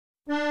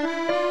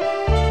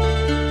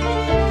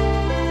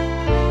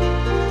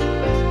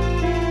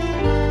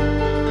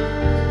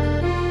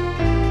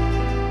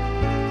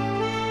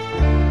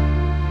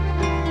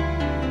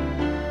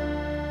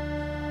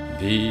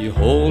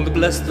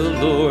bless the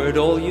Lord,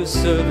 all you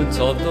servants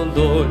of the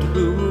Lord,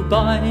 who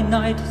by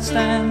night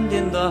stand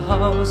in the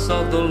house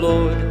of the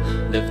Lord.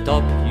 Lift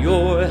up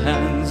your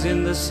hands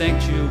in the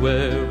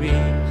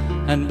sanctuary,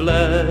 and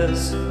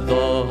bless the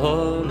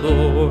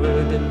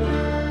Lord.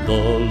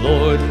 The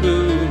Lord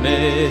who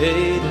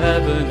made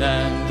heaven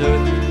and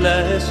earth,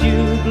 bless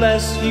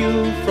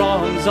you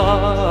from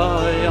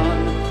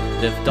Zion.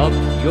 Lift up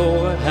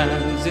your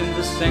hands in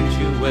the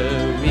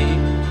sanctuary,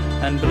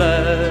 and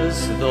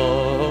bless the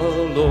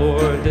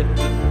Lord.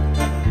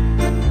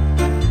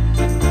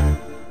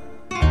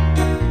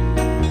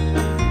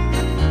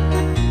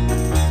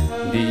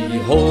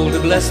 Behold,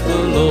 bless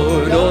the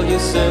Lord, all you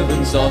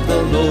servants of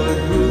the Lord,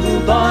 who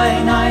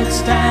by night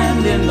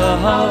stand in the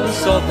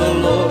house of the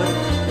Lord.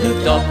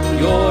 Lift up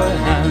your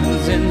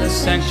hands in the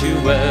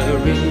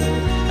sanctuary,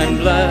 and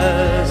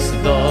bless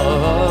the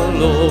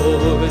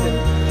Lord.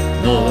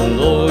 The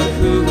Lord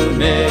who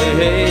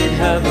made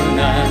heaven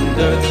and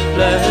earth,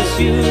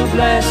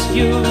 bless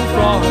you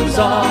from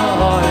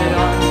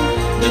Zion.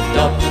 Lift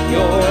up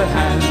your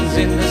hands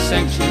in the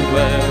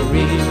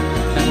sanctuary,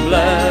 and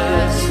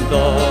bless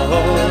the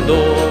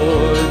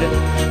Lord,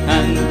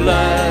 and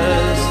bless